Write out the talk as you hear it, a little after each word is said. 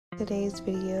Today's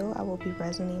video, I will be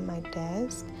resining my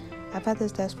desk. I've had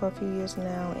this desk for a few years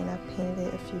now and I've painted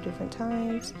it a few different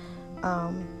times,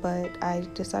 but I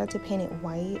decided to paint it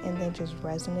white and then just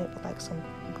resin it with like some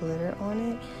glitter on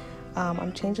it.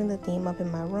 I'm changing the theme up in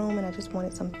my room and I just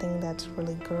wanted something that's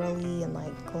really girly and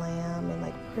like glam and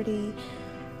like pretty,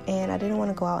 and I didn't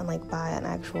want to go out and like buy an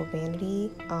actual vanity,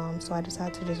 so I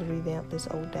decided to just revamp this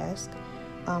old desk.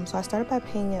 So I started by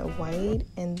painting it white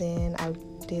and then I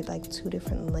did like 2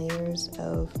 different layers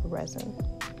of resin.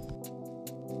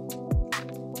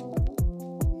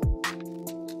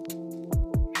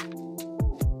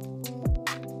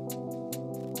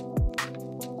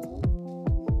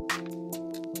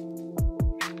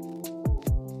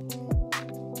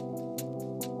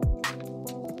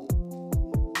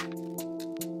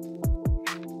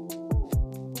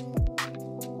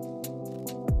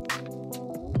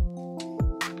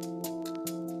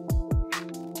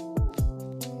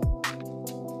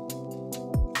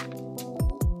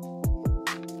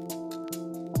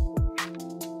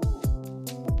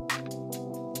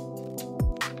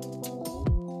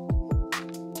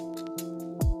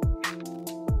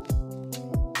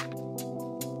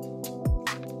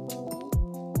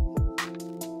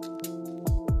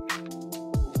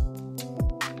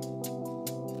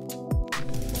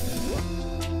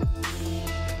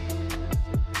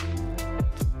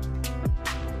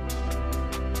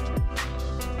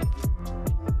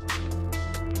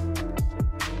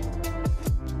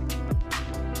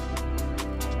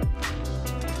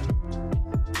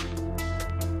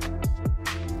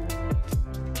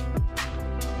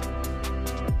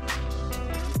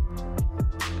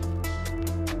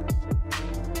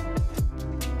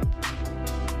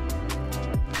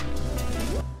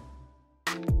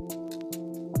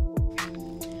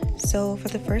 So for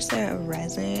the first layer of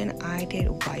resin, I did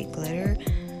white glitter,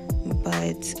 but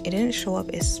it didn't show up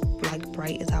as like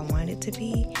bright as I wanted it to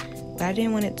be. But I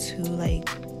didn't want it to like,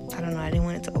 I don't know, I didn't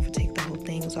want it to overtake the whole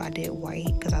thing, so I did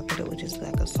white because I thought it would just be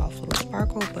like a soft little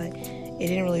sparkle, but it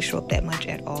didn't really show up that much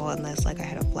at all unless like I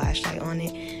had a flashlight on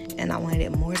it and I wanted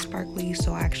it more sparkly,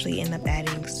 so I actually ended up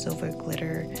adding silver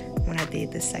glitter when I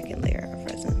did the second layer of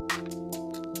resin.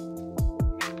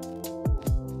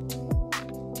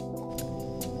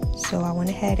 So I went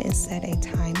ahead and set a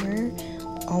timer.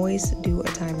 Always do a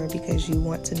timer because you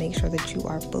want to make sure that you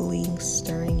are fully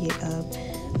stirring it up.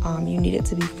 You need it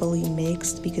to be fully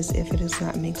mixed because if it is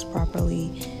not mixed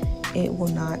properly, it will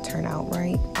not turn out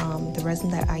right. The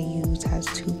resin that I use has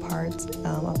 2 parts,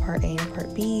 a part A and a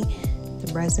part B,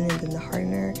 the resin and then the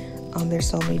hardener. There's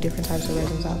so many different types of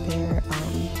resins out there.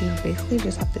 You basically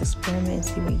just have to experiment and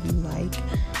see what you like.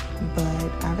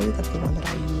 But I really love the one that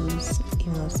I use,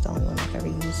 even though it's the only one I've ever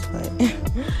used. But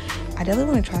I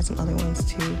definitely want to try some other ones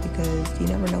too because you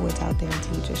never know what's out there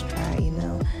until you just try, you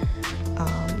know.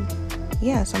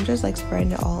 Yeah, so I'm just like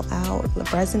spreading it all out. The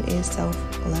resin is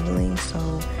self-leveling, so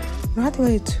you don't have to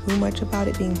worry too much about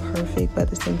it being perfect, but at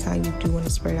the same time you do want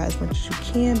to spread it out as much as you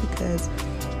can because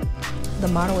the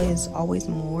motto is always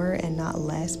more and not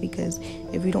less, because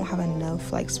if you don't have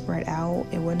enough like spread out,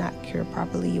 it will not cure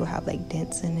properly. You'll have like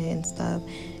dents in it and stuff.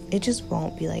 It just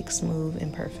won't be like smooth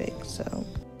and perfect. So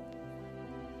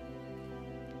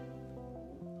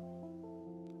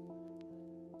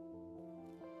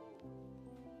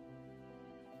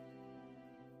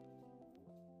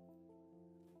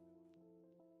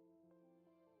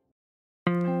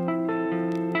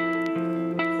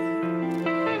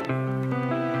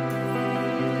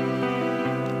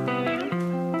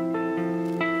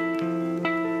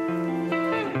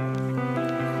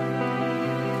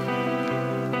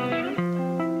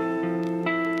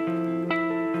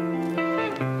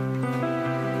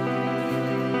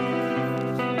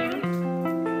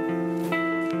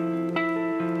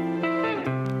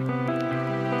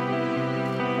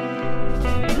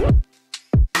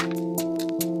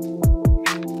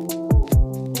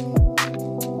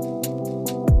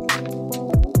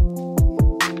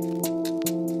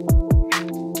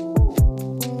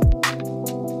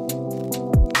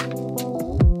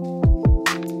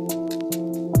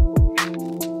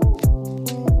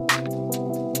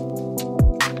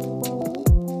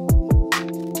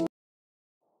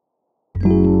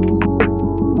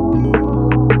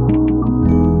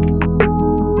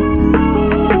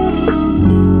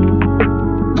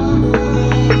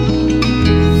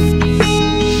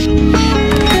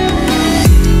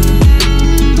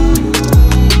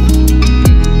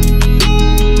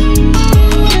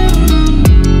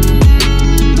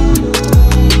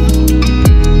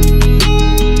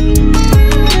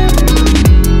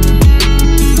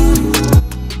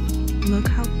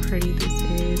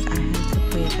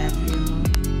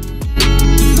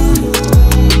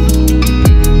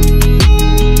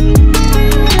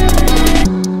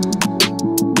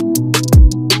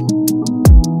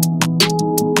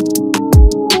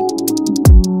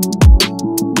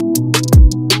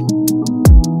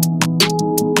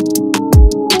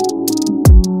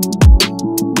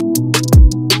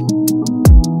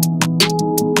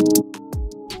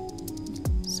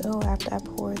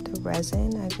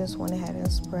just went ahead and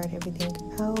spread everything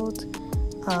out.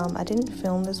 I didn't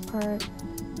film this part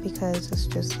because it's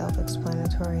just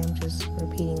self-explanatory. I'm just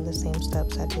repeating the same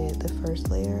steps I did the first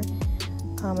layer.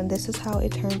 And this is how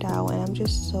it turned out, and I'm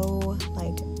just so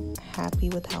like happy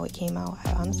with how it came out.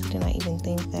 I honestly did not even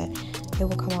think that it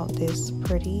would come out this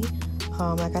pretty.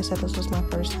 Like I said, this was my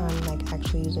first time like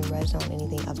actually using resin on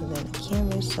anything other than a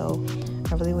canvas, so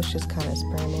I really was just kind of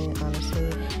experimenting,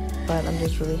 honestly. But I'm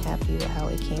just really happy with how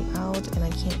it came out, and I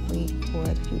can't wait for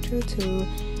the future to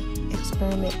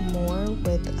experiment more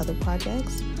with other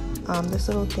projects. This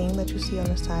little thing that you see on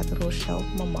the side, the little shelf,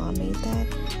 my mom made that,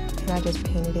 and I just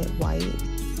painted it white.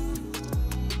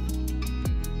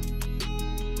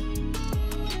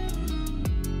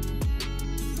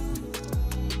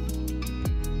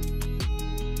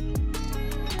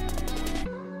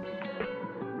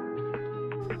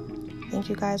 Thank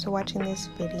you guys for watching this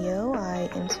video. I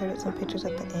inserted some pictures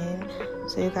at the end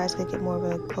so you guys could get more of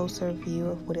a closer view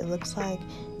of what it looks like.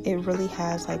 It really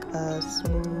has like a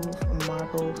smooth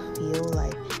marble feel,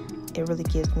 like it really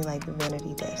gives me like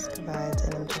Vanity desk vibes,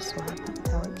 and I'm just so happy with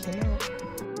how it came out.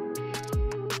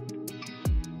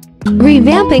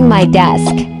 Revamping my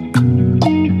desk.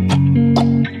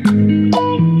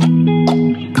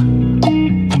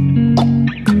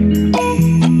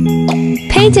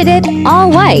 Painted it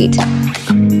all white.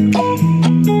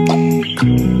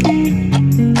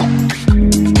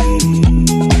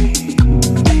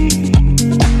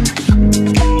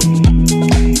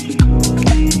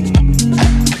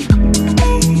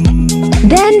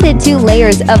 Then did 2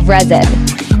 layers of resin.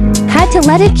 Had to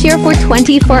let it cure for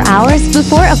 24 hours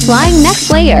before applying next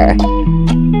layer.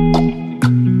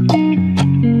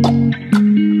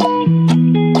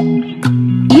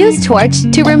 Use torch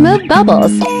to remove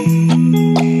bubbles.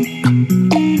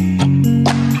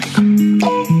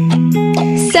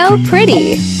 So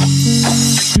pretty!